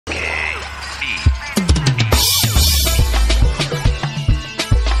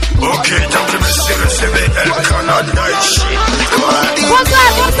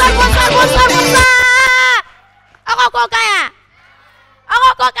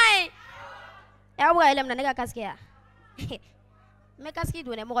Me kaski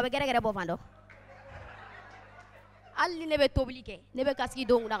do ne mo be gere bo fando alli ne be toblike ne be kaski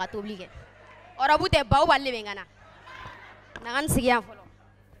do nguna ka toblike ora bute baw balle be ngana na kan sigiya folo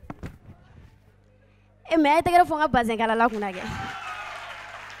e me ay tegere fo nga bazen kala la kuna ge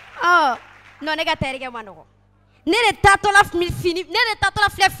oh no ne ga terike manoko ne ne tatola fini ne ne tatola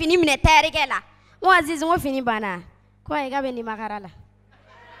fle fini mine terike la mo aziz mo fini bana ko ay ga be ni makarala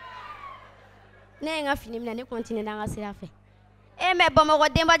ne nga fini mine ne continue na nga sira fe e me Bamako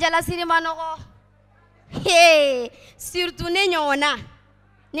demba jala siri manoko hey surtout ne nyona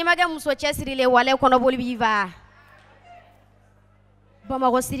ni maga muso chesiri le wale kono boli biva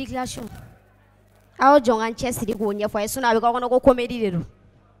Bamako sirculation awo jongan chesiri go nya fa suna be kono ko comedy de do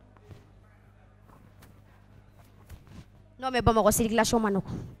no me Bamako sirculation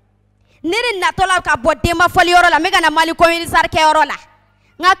manoko nere natola ka bo demba foli oro la mega na mali comedy sar ke oro la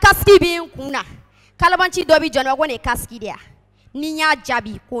nga kaski bi kuna kalabanci dobi jonwa ko ne kaski dia ni nya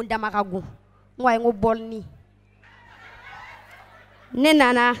jabi ko ndamaka go ngwa ngo bolni ne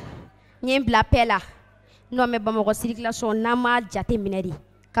nana nyem bla pela no me Bamako sirculation na ma jate minedi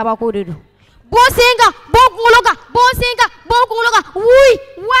kaba ko redo bosenga bongologa oui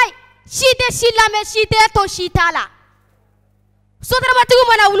wai shite shilame shite to shitala sotra matigu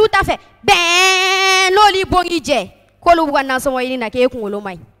mana wulu tafe ben no li bongi je ko lu buga na so yini na ke kungolo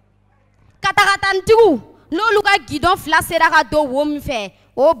mai kata ntigu no luka gidon fla sera ka do wo mi fe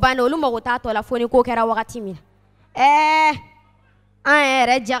o bana olu mako ta to la foni ko kera wakati mi an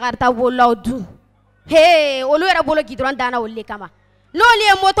re jakarta bolo du he olu era bolo gidon dana olle kama no li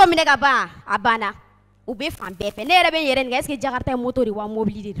moto mi ne ka ba abana u be fan be fe ne re be yere nga est ce que jakarta moto ri wa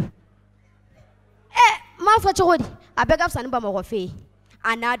mobili de ma fa chogodi abega fsan Bamako fe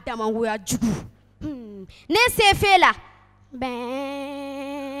ana Damangoni ya jugu ne se fe la ben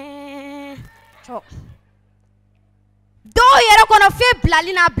cho do yere kono fe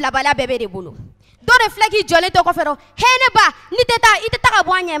blali na blabala bebe de bolo do de fleki jole to ko fero hene ba ni iteta ka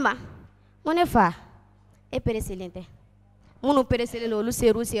bo anyema mone fa e pereselente munu pereselelo lu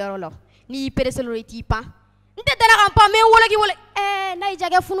seru sero lo ni pereselo iti pa nteta na kan pa me wole ki wole na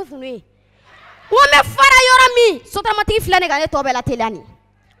ijage funu e wome fara yoro mi sotra mati flane ga ne to bela telani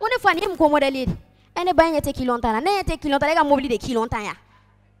mone fa ni mko modeli ene ba nyete kilontana ne te kilontana ga mobili de kilontana ya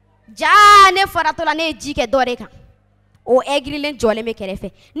ja ne fara to la ne jike dore kan o egrilen jole me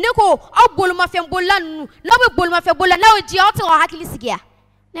kerefe ne ko abulma fe bolla nu na be bolma fe bolla na o ji o to hakili sigia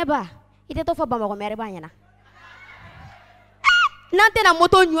ne ba ite to fa Bamako mere ba nyana nante na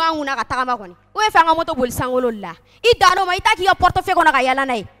moto nyuangu na kataka makoni we fa nga moto bol sangolo la idano ma itaki ya portefeuille kona ka yala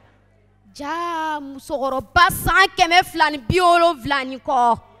nai ja musogoro basan keme flani biolo flani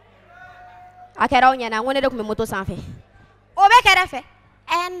ko akera o nyana ngone de ko moto sanfe o be kerefe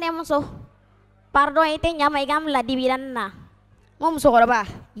enne muso pardon ite nyama igam la dibiran na mo musogoro ba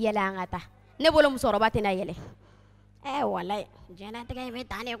yela ngata ne bolo musogoro ba tina yele wallahi jena te kay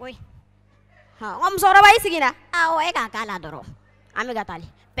metane koy ha ngom musogoro ba isigina awo e ka kala doro ami gatali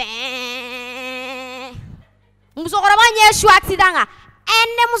pe musogoro ba nye shu accident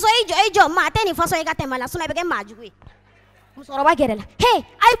enne muso ijo mate ni faso igate mala suna bege majugwe musogoro ba gerela hey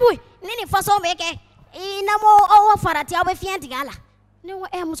ay boy nini faso beke inamo o farati abe fienti gala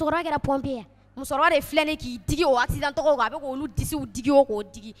ne musogoro ba gera pompier musoro de flene ki digi o accident to ko ga be ko lu disi u digi o ko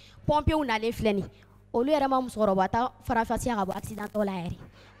digi pompier u na le flene o lu era ma musoro ba ta farafasi ga bo accident to la eri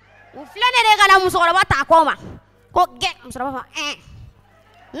u flene de ga na musoro ba ta ko ma ko ge musoro ba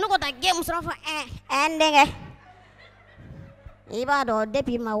nuko ta ge musoro fa endenge iba do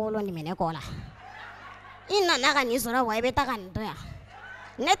depuis ma wolo ni mene ko la inna na ga ni soro wa be ta kan to ya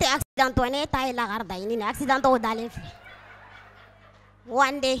nete accident to ne ta ila garda ini accident to dalen fi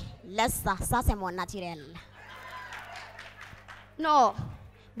one day, laisse ça c'est mon naturel. Non,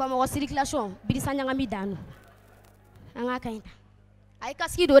 Bamako sirculation, birisa nyanga mi danu. Anga kainta. Ay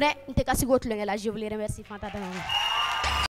kaski dore, nte kasi gotlenge la, je vous les remercie FANTA.